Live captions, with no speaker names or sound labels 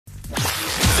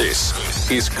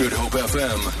This is Good Hope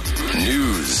FM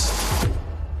News.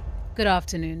 Good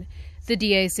afternoon. The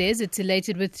DA says it's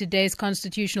elated with today's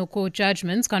Constitutional Court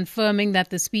judgments confirming that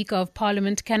the Speaker of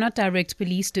Parliament cannot direct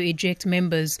police to eject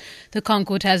members. The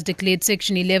Concourt has declared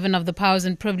Section 11 of the Powers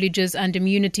and Privileges and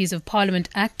Immunities of Parliament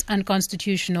Act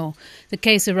unconstitutional. The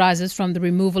case arises from the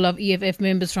removal of EFF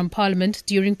members from Parliament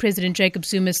during President Jacob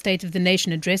Zuma's State of the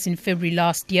Nation address in February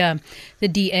last year. The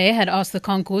DA had asked the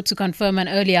Concourt to confirm an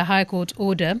earlier High Court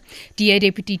order. DA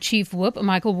Deputy Chief Whip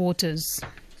Michael Waters.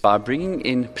 By bringing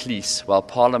in police while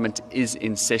Parliament is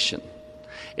in session,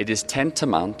 it is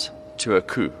tantamount to a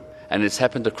coup. And it's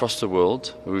happened across the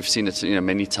world. We've seen it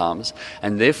many times.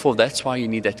 And therefore, that's why you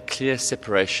need that clear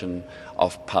separation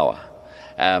of power.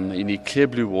 You need clear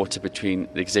blue water between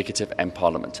the executive and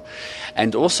Parliament.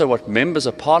 And also what members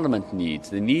of Parliament need,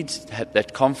 they need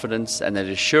that confidence and that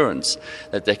assurance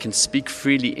that they can speak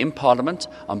freely in Parliament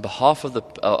on behalf of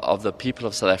the people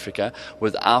of South Africa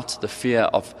without the fear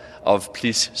of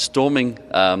police storming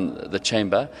the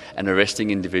chamber and arresting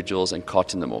individuals and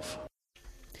carting them off.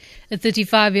 A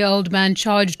 35-year-old man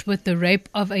charged with the rape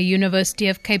of a University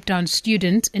of Cape Town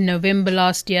student in November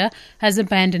last year has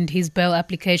abandoned his bail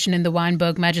application in the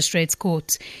Wynberg Magistrates Court.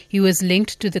 He was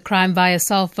linked to the crime via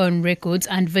cell phone records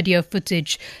and video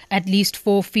footage. At least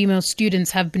 4 female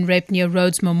students have been raped near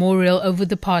Rhodes Memorial over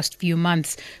the past few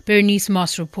months. Bernice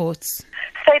Moss reports.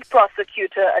 State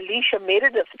prosecutor Alicia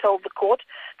Meredith told the court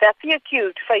that the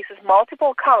accused faces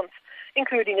multiple counts,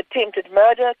 including attempted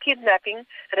murder, kidnapping,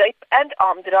 rape and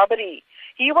armed robbery.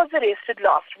 He was arrested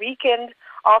last weekend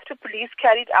after police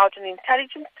carried out an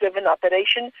intelligence-driven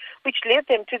operation which led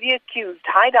them to the accused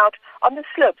hideout on the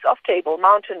slopes of Table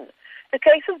Mountain. The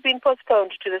case has been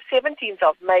postponed to the 17th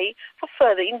of May for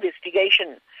further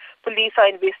investigation. Police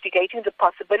are investigating the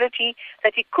possibility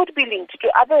that he could be linked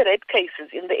to other rape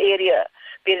cases in the area.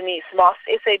 Bernice Moss,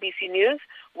 SABC News,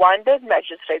 Wynberg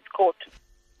Magistrates Court.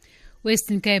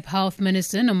 Western Cape Health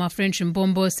Minister Noma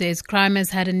Mbombo says crime has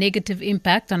had a negative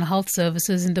impact on health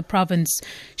services in the province.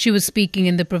 She was speaking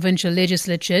in the provincial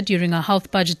legislature during a health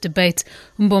budget debate.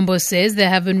 Mbombo says there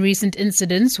have been recent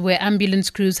incidents where ambulance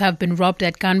crews have been robbed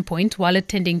at gunpoint while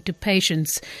attending to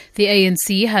patients. The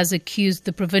ANC has accused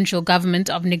the provincial government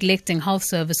of neglecting health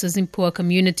services in poor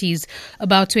communities.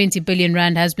 About 20 billion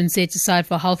rand has been set aside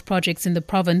for health projects in the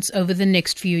province over the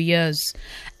next few years.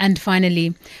 And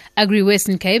finally, Agri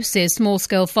Western Cape says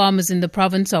small-scale farmers in the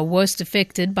province are worst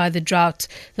affected by the drought.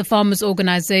 The Farmers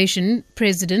Organisation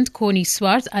President Connie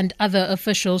Swart and other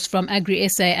officials from Agri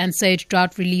SA and Sage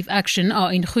Drought Relief Action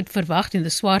are in Goedverwacht in the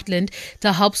Swartland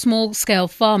to help small-scale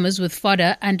farmers with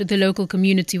fodder and the local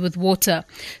community with water.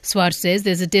 Swart says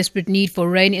there's a desperate need for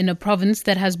rain in a province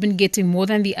that has been getting more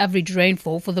than the average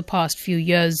rainfall for the past few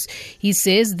years. He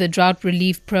says the drought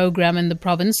relief program in the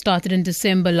province started in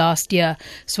December last year.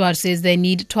 Swart says they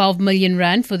need 12 million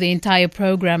rand for the entire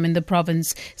program in the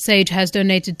province. Sage has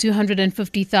donated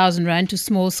 250,000 rand to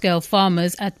small-scale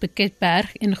farmers at Piketberg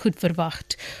in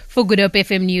Goedverwacht. For Good Hope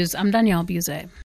FM News, I'm Danielle Buse.